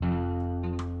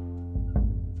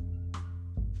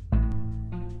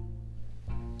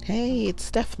Hey, it's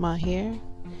Stephma here.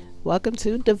 Welcome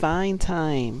to Divine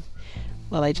Time.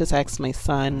 Well, I just asked my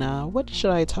son, what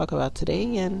should I talk about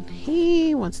today? And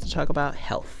he wants to talk about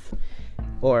health.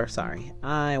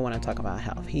 I want to talk about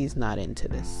health. He's not into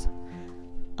this.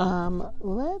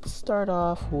 Let's start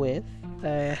off with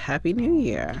a Happy New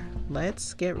Year.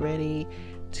 Let's get ready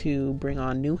to bring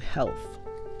on new health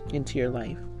into your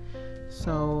life.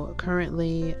 So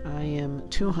currently I am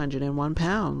 201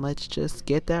 pounds. Let's just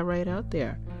get that right out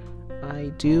there.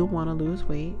 I do want to lose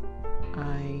weight.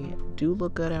 I do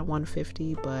look good at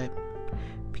 150, but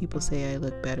people say I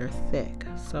look better thick.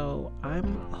 So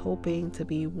I'm hoping to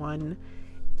be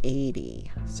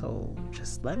 180. So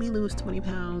just let me lose 20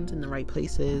 pounds in the right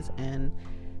places and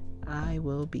I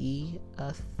will be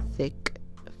a thick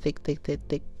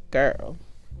girl.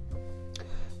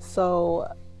 So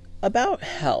about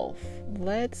health,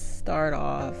 let's start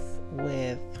off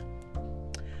with,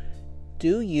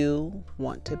 do you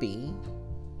want to be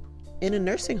in a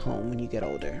nursing home when you get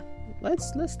older?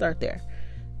 Let's start there,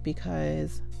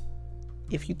 because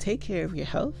if you take care of your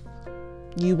health,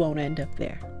 you won't end up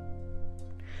there.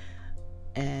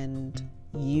 And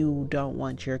you don't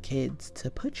want your kids to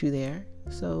put you there,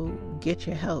 so get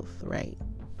your health right.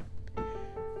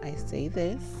 I say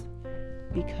this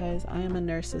because I am a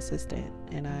nurse assistant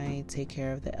and I take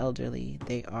care of the elderly.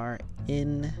 They are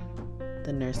in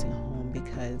the nursing home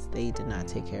because they did not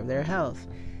take care of their health.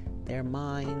 Their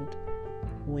mind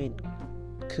went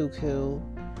cuckoo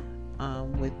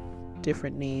with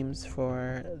different names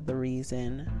for the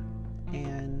reason,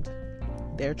 and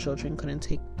their children couldn't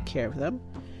take care of them.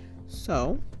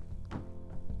 So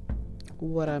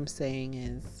what I'm saying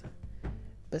is,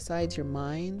 besides your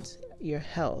mind, your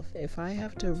health, if I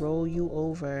have to roll you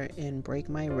over and break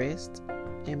my wrist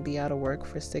and be out of work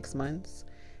for 6 months,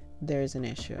 there's an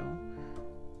issue.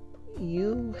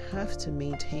 You have to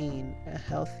maintain a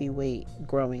healthy weight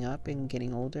growing up and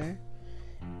getting older,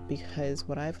 because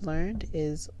what I've learned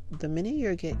is the minute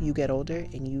you get older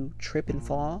and you trip and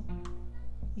fall,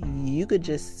 you could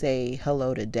just say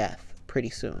hello to death pretty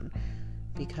soon,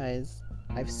 because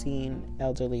I've seen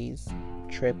elderlies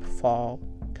trip, fall,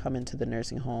 come into the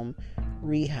nursing home,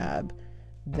 rehab,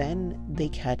 then they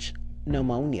catch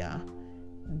pneumonia,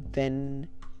 then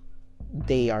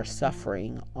they are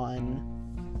suffering on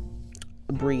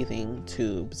breathing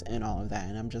tubes and all of that.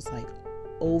 And I'm just like,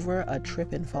 over a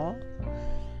trip and fall?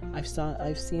 I've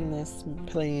seen this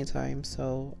plenty of times.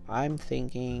 So I'm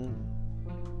thinking,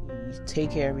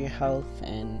 take care of your health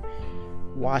and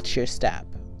watch your step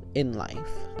in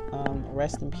life.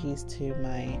 Rest in peace to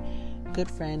my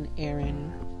good friend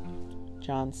Aaron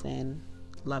Johnson.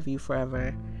 Love you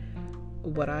forever.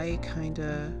 What I kind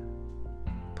of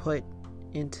put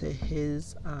into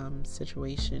his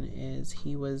situation is,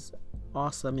 he was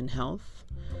awesome in health.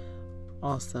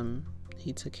 Awesome.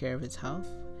 He took care of his health,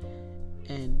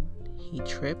 and he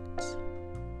tripped,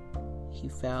 he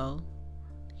fell,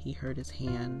 he hurt his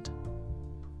hand,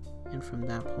 and from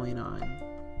that point on,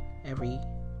 every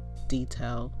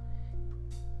detail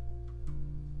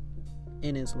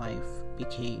in his life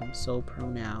became so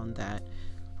pronounced that,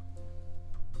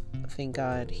 thank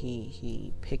God,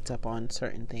 he picked up on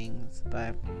certain things,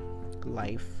 but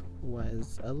life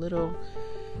was a little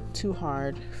too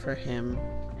hard for him,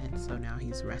 and so now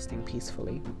he's resting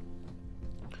peacefully.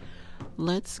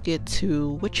 Let's get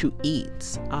to what you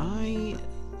eat. I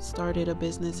started a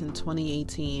business in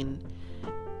 2018,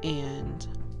 and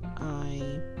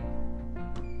I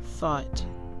thought,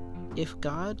 if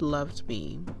God loved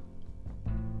me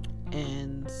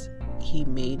and he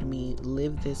made me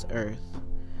live this earth,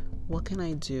 what can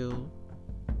I do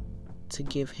to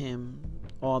give him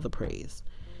all the praise?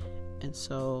 And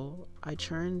so I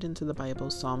turned into the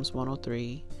Bible, Psalms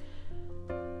 103,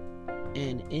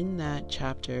 and in that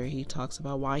chapter he talks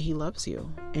about why he loves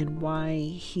you and why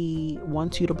he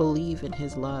wants you to believe in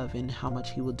his love and how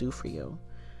much he will do for you.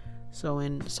 So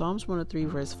in Psalms 103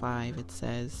 verse 5, it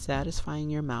says, satisfying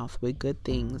your mouth with good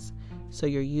things so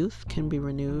your youth can be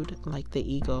renewed like the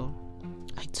eagle.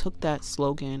 I took that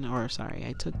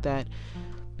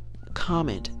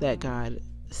comment that God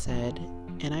said,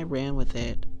 and I ran with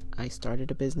it. I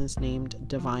started a business named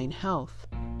Divine Health.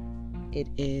 It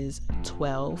is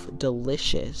 12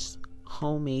 delicious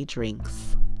homemade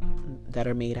drinks that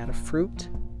are made out of fruit,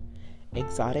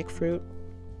 exotic fruit.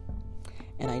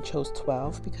 And I chose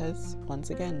 12 because, once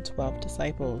again, 12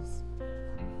 disciples.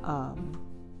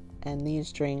 And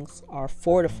these drinks are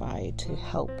fortified to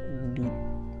help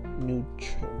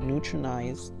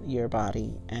neutralize your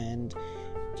body and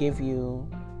give you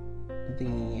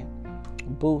the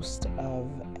boost of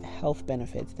health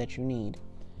benefits that you need.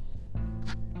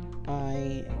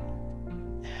 I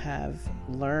have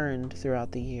learned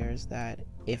throughout the years that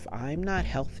if I'm not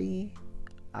healthy,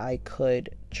 I could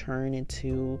turn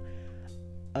into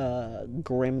a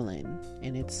gremlin,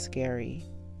 and it's scary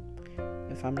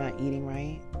if I'm not eating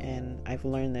right. And I've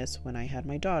learned this when I had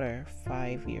my daughter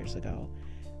 5 years ago.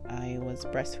 I was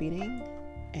breastfeeding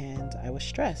and I was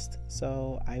stressed,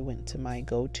 so I went to my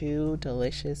go-to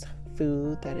delicious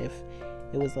food that if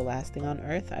it was the last thing on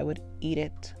earth, I would eat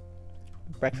it.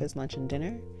 Breakfast, lunch, and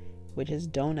dinner, which is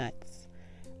donuts.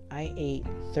 I ate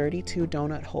 32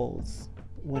 donut holes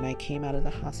when I came out of the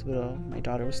hospital. My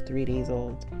daughter was 3 days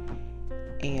old,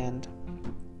 and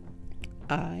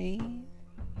I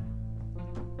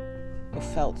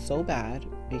felt so bad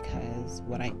because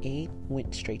what I ate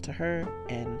went straight to her,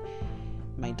 and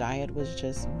my diet was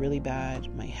just really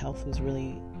bad. My health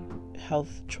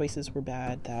choices were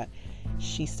bad, that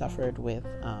she suffered with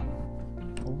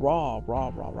raw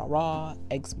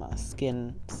eczema,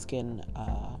 skin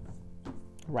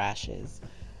rashes.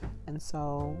 And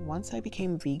so once I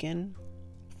became vegan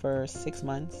for 6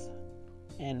 months,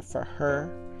 and for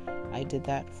her, I did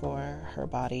that for her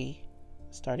body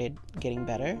started getting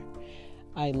better.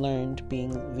 I learned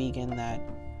being vegan that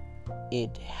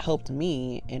it helped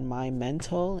me in my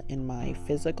mental, in my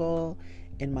physical,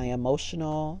 in my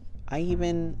emotional. I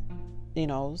even,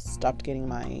 stopped getting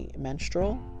my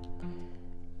menstrual,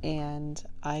 and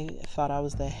I thought I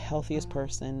was the healthiest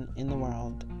person in the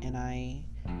world, and I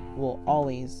will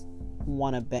always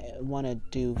want to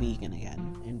do vegan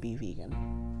again and be vegan.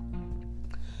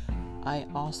 I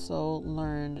also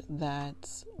learned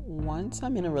that once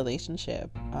I'm in a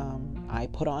relationship, I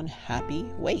put on happy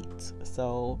weight.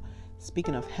 So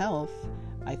speaking of health,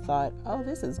 I thought, oh,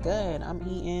 this is good. I'm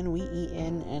eating, we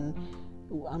eating, and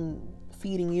I'm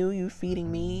feeding you, you feeding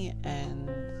me,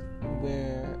 and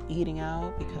we're eating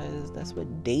out because that's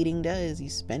what dating does. You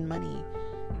spend money.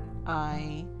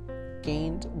 I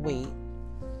gained weight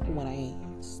when I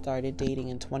started dating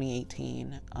in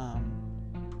 2018.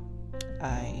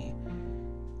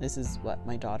 This is what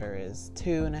my daughter is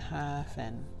 2.5,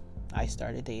 and I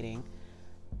started dating.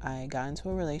 I got into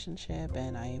a relationship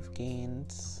and I've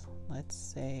gained, let's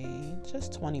say,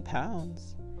 just 20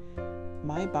 pounds.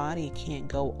 My body can't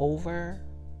go over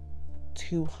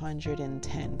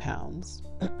 210 pounds.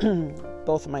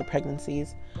 Both of my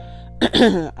pregnancies,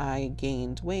 I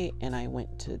gained weight and I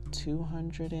went to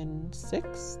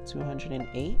 206,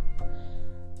 208.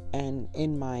 And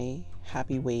in my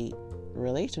happy weight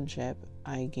relationship,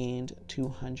 I gained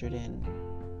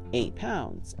 208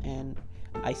 pounds. And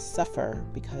I suffer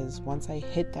because once I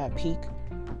hit that peak,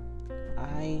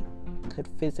 I could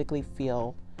physically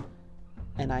feel,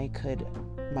 and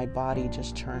my body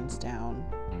just turns down.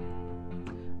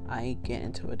 I get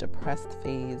into a depressed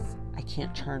phase. I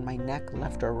can't turn my neck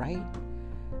left or right.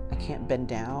 I can't bend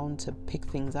down to pick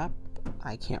things up.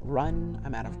 I can't run.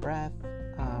 I'm out of breath.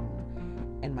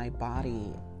 And my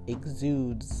body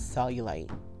exudes cellulite,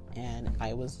 and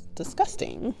I was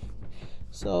disgusting.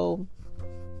 So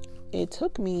it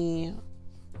took me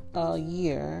a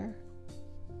year,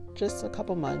 just a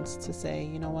couple months, to say,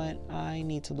 you know what, I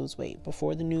need to lose weight.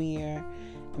 Before the new year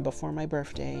and before my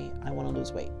birthday, I want to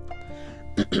lose weight.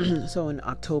 So in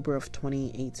October of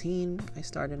 2018, I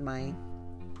started my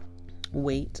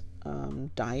weight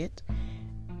diet,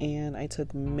 and I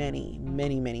took many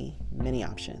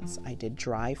options. I did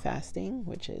dry fasting,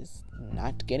 which is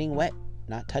not getting wet,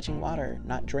 not touching water,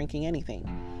 not drinking anything.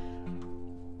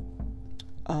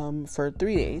 For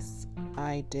 3 days.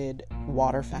 I did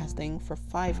water fasting for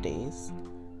 5 days,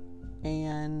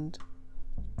 and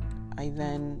I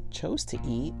then chose to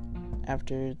eat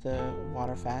after the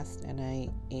water fast, and I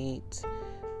ate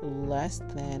less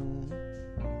than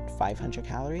 500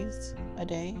 calories a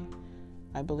day,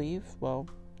 I believe. Well,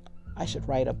 I should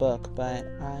write a book, but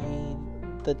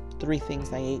the 3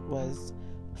 things I ate was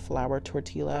flour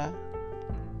tortilla,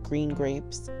 green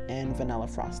grapes, and vanilla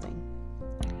frosting.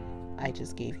 I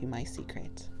just gave you my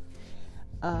secret.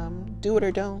 Do it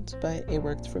or don't, but it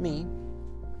worked for me.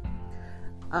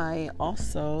 I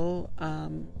also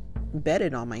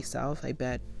betted on myself. I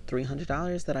bet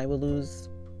 $300 that I would lose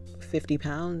 50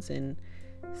 pounds in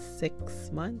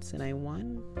 6 months, and I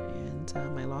won, and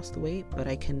I lost the weight, but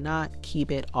I cannot keep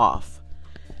it off.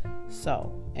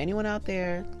 So anyone out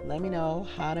there, let me know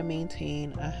how to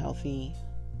maintain a healthy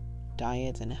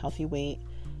diet and a healthy weight.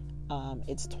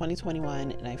 It's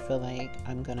 2021, and I feel like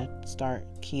I'm gonna start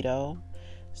keto.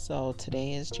 So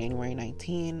today is January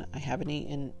 19. I haven't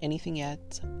eaten anything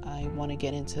yet. I want to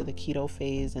get into the keto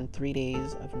phase in 3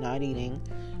 days of not eating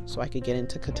so I could get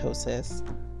into ketosis.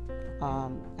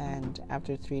 And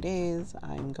after 3 days,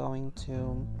 I'm going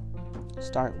to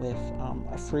start with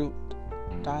a fruit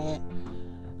diet.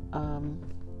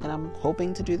 And I'm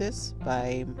hoping to do this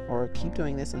keep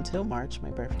doing this until March, my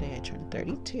birthday. I turn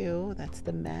 32. That's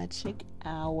the magic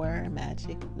hour,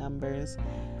 magic numbers.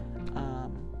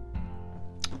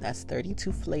 That's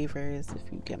 32 flavors,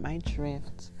 if you get my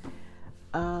drift.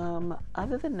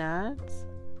 Other than that,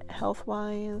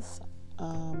 health-wise,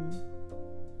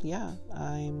 yeah,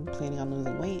 I'm planning on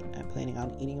losing weight. I'm planning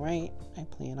on eating right. I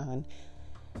plan on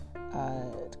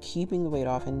keeping the weight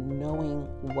off and knowing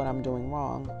what I'm doing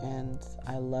wrong. And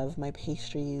I love my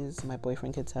pastries. My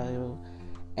boyfriend could tell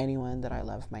anyone that I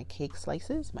love my cake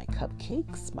slices, my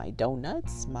cupcakes, my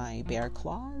donuts, my bear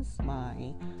claws,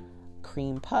 my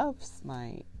cream puffs,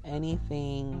 my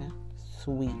anything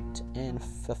sweet and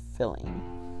fulfilling.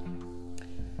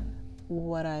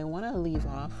 What I want to leave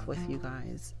off with you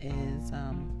guys is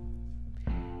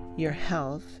your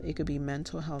health. It could be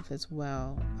mental health as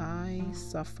well. I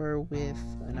suffer with,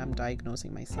 and I'm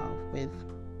diagnosing myself with,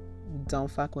 don't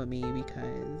fuck with me,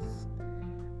 because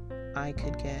I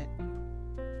could get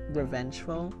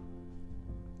revengeful.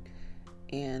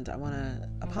 And I want to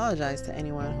apologize to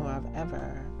anyone who I've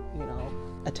ever,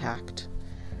 attacked.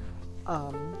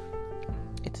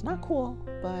 It's not cool,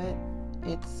 but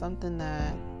it's something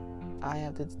that I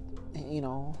have to,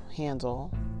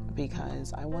 handle,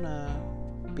 because I want to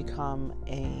become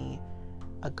a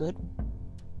good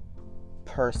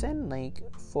person, like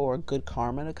for good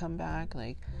karma to come back.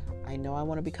 Like, I know I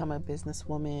want to become a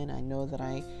businesswoman. I know that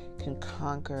I can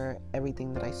conquer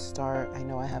everything that I start. I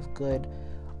know I have good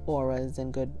auras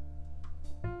and good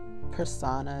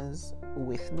personas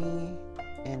with me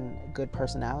and good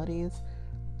personalities,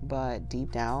 but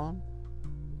deep down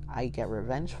I get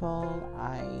revengeful.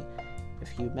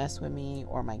 If you mess with me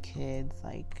or my kids,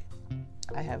 like,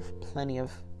 I have plenty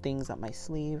of things up my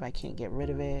sleeve. I can't get rid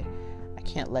of it. I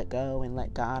can't let go and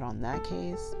let God on that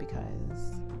case,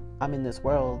 because I'm in this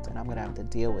world and I'm gonna have to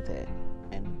deal with it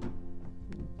and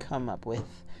come up with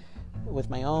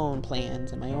my own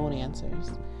plans and my own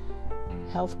answers.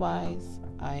 Health wise,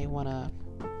 I wanna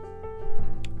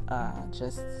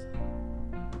just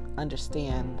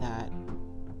understand that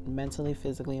mentally,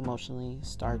 physically, emotionally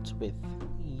starts with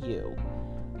you.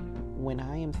 When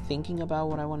I am thinking about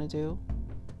what I want to do,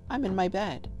 I'm in my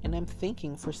bed and I'm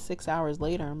thinking for 6 hours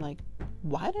later. I'm like,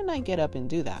 why didn't I get up and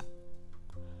do that?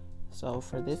 So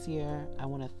for this year, I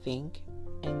want to think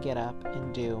and get up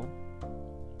and do.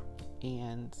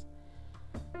 And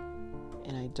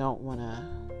I don't want to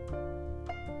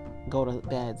go to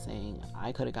bed saying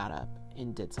I could have got up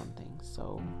and did something.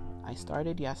 So I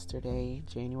started yesterday,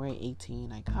 January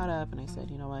 18. I got up and I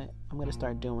said, you know what? I'm going to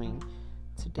start doing.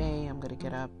 Today, I'm going to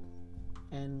get up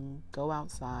and go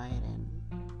outside and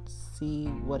see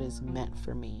what is meant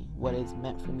for me, what is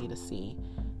meant for me to see.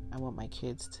 I want my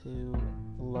kids to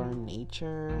learn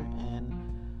nature and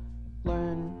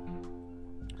learn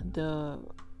the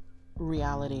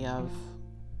reality of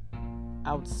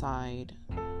outside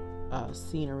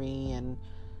scenery and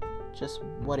just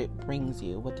what it brings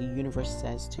you, what the universe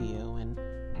says to you. And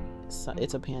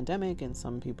it's a pandemic, and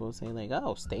some people say like,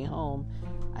 oh, stay home.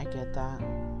 I get that.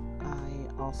 I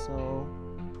also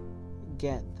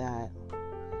get that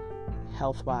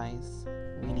health-wise,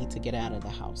 we need to get out of the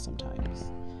house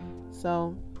sometimes.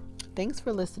 So thanks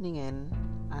for listening in.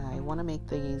 I want to make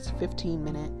these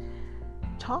 15-minute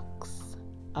talks.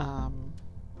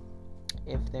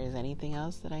 If there's anything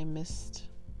else that I missed,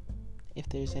 if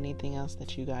there's anything else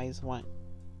that you guys want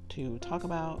to talk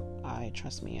about,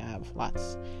 trust me, I have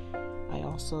lots. I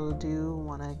also do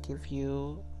want to give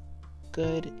you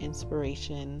good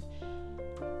inspiration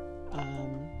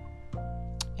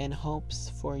and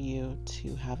hopes for you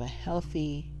to have a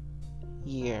healthy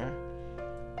year.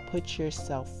 Put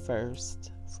yourself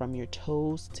first, from your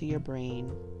toes to your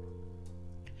brain.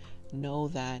 Know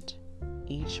that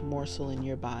each morsel in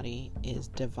your body is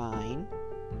divine,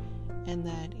 and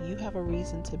that you have a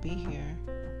reason to be here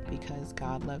because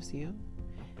God loves you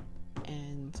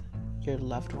and your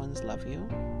loved ones love you,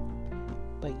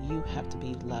 but you have to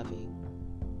be loving.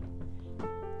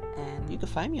 And you can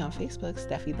find me on Facebook,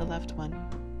 Steffi the Loved One.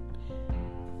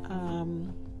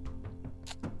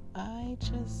 I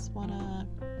just want to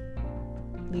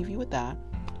leave you with that.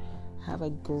 Have a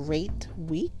great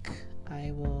week.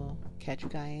 I will catch you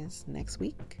guys next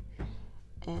week.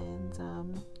 And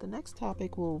the next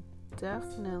topic will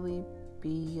definitely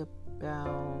be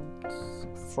about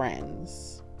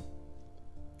friends.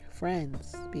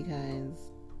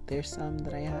 Because there's some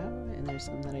that I have and there's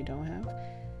some that I don't have.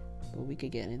 But we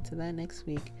could get into that next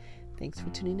week. Thanks for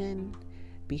tuning in.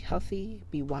 Be healthy,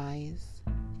 be wise,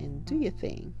 and do your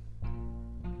thing.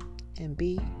 And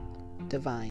be divine.